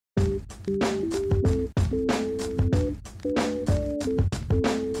Hey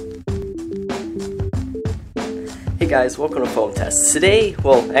guys, welcome to Foam Test. Today,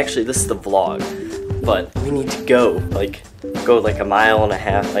 well, actually this is the vlog, but we need to go like a mile and a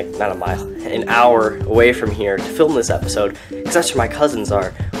half, like not a mile, an hour away from here to film this episode, because that's where my cousins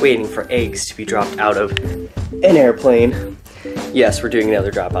are, waiting for eggs to be dropped out of an airplane. Yes, we're doing another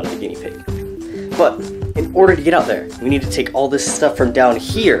drop out of the guinea pig. But in order to get out there, we need to take all this stuff from down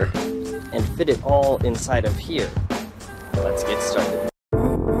here and fit it all inside of here. Let's get started.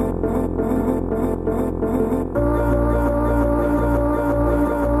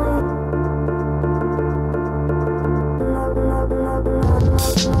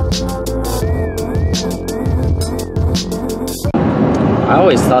 I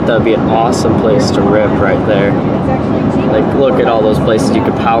always thought that would be an awesome place to rip right there. Like, look at all those places you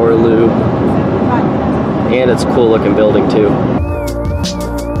could power loop. And it's a cool looking building too.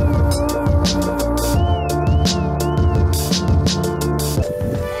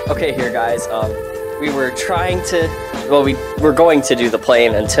 Okay, here guys, we were trying to, well, we're going to do the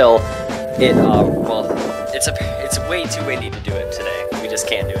plane until it, well, it's way too windy to do it today. We just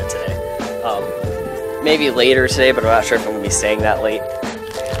can't do it today. Maybe later today, but I'm not sure if I'm going to be staying that late.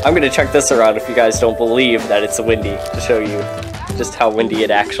 I'm going to check this around if you guys don't believe that it's windy, to show you just how windy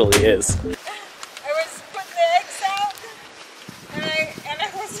it actually is. I was putting the eggs out, and I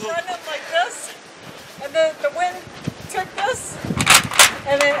was running like this, and the wind took this,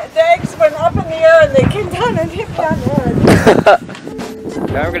 and then the eggs went up in the air, and they came down and hit me on the head.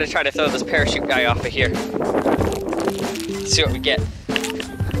 Now I'm going to try to throw this parachute guy off of here. See what we get.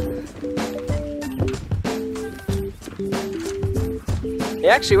 It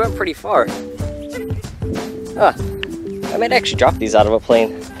actually went pretty far. Huh. I might actually drop these out of a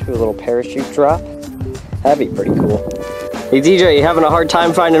plane. Do a little parachute drop. That'd be pretty cool. Hey DJ, you having a hard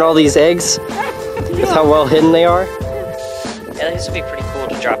time finding all these eggs? With how well hidden they are? Yeah, this would be pretty cool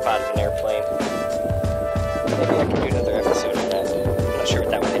to drop out of an airplane. Maybe I can do another episode of that. I'm not sure what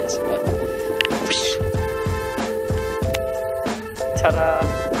that one is, but... Ta-da!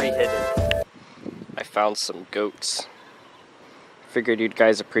 Pretty hidden. I found some goats. Figured you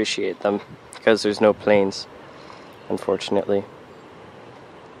guys appreciate them, because there's no planes, unfortunately.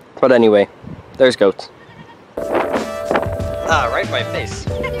 But anyway, there's goats. Ah, right in my face.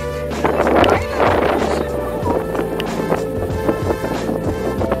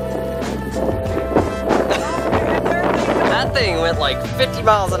 That thing went like 50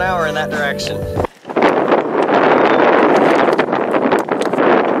 miles an hour in that direction.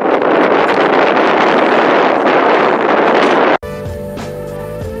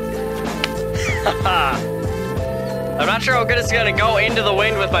 I'm not sure how good it's gonna go into the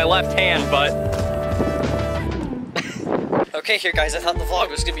wind with my left hand, but... Okay, here guys, I thought the vlog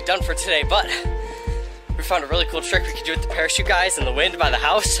was gonna be done for today, but we found a really cool trick we could do with the parachute guys in the wind by the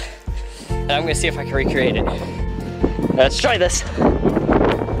house, and I'm gonna see if I can recreate it. Let's try this. Yep,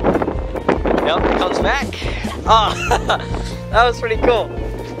 it comes back. Oh, that was pretty cool.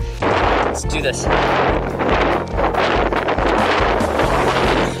 Let's do this.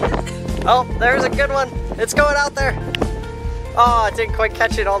 Oh, there's a good one. It's going out there. Oh, I didn't quite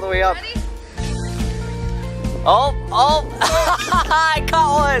catch it all the way up. Ready? Oh, I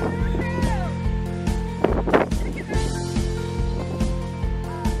caught one.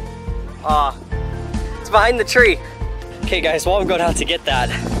 Ah, it's behind the tree. Okay guys, while I'm going out to get that,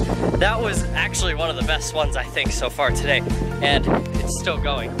 that was actually one of the best ones I think so far today. And it's still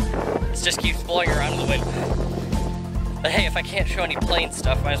going. It just keeps blowing around in the wind. But hey, if I can't show any plane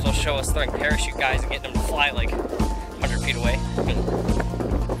stuff, might as well show us throwing parachute guys and getting them to fly like 100 feet away.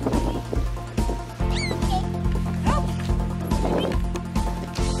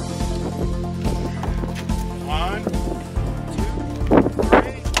 One, two,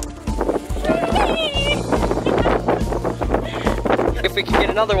 three. If we can get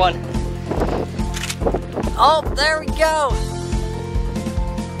another one. Oh, there we go.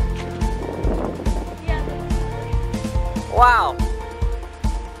 Wow.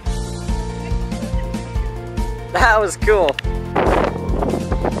 That was cool.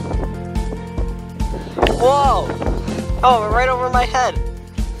 Whoa. Oh, right over my head.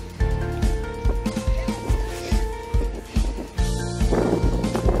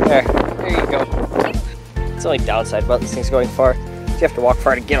 There you go. It's the only downside about these things going far. You have to walk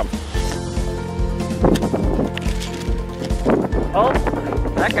far to get them. Oh,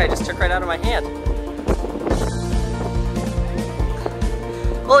 that guy just took right out of my hand.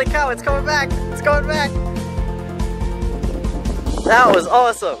 Holy cow, it's coming back! It's coming back! That was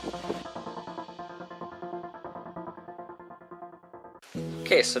awesome!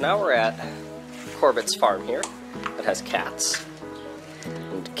 Okay, so now we're at Corbett's farm here. It has cats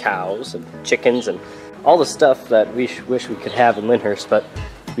and cows and chickens and all the stuff that we wish we could have in Lyndhurst, but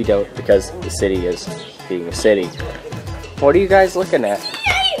we don't because the city is being a city. What are you guys looking at?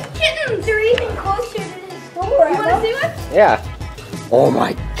 Yay! Kittens! They're even closer to the store. You want to see one? Yeah. Oh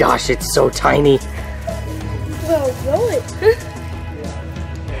my gosh, it's so tiny. Well, roll it.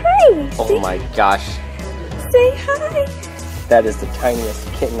 Hi! Oh my gosh. Say hi! That is the tiniest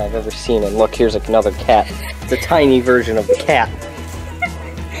kitten I've ever seen. And look, here's another cat. It's a tiny version of the cat.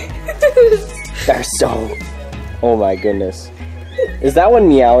 They're so... Oh my goodness. Is that one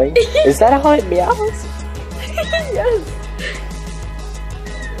meowing? Is that how it meows? Yes.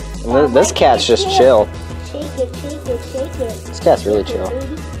 And this cat's just chill. Shake it, shake it, shake it. This cat's really chill.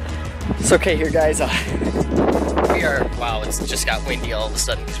 It's okay here, guys. We are... Wow, it's just got windy all of a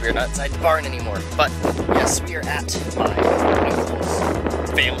sudden because we're not inside the barn anymore. But yes, we are at my uncle's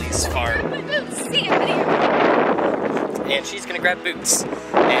family's farm. And she's gonna grab boots.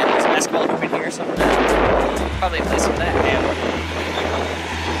 And there's a basketball hoop in here, so probably play some of that. And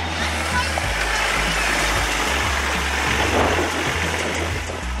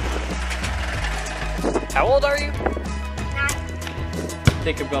how old are you? 9.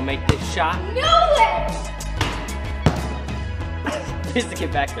 Think I'm gonna make this shot? No way! Please to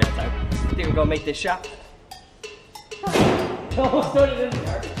get back there that time. Think we're gonna make this shot? Almost put it in the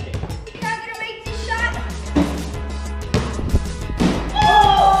garbage.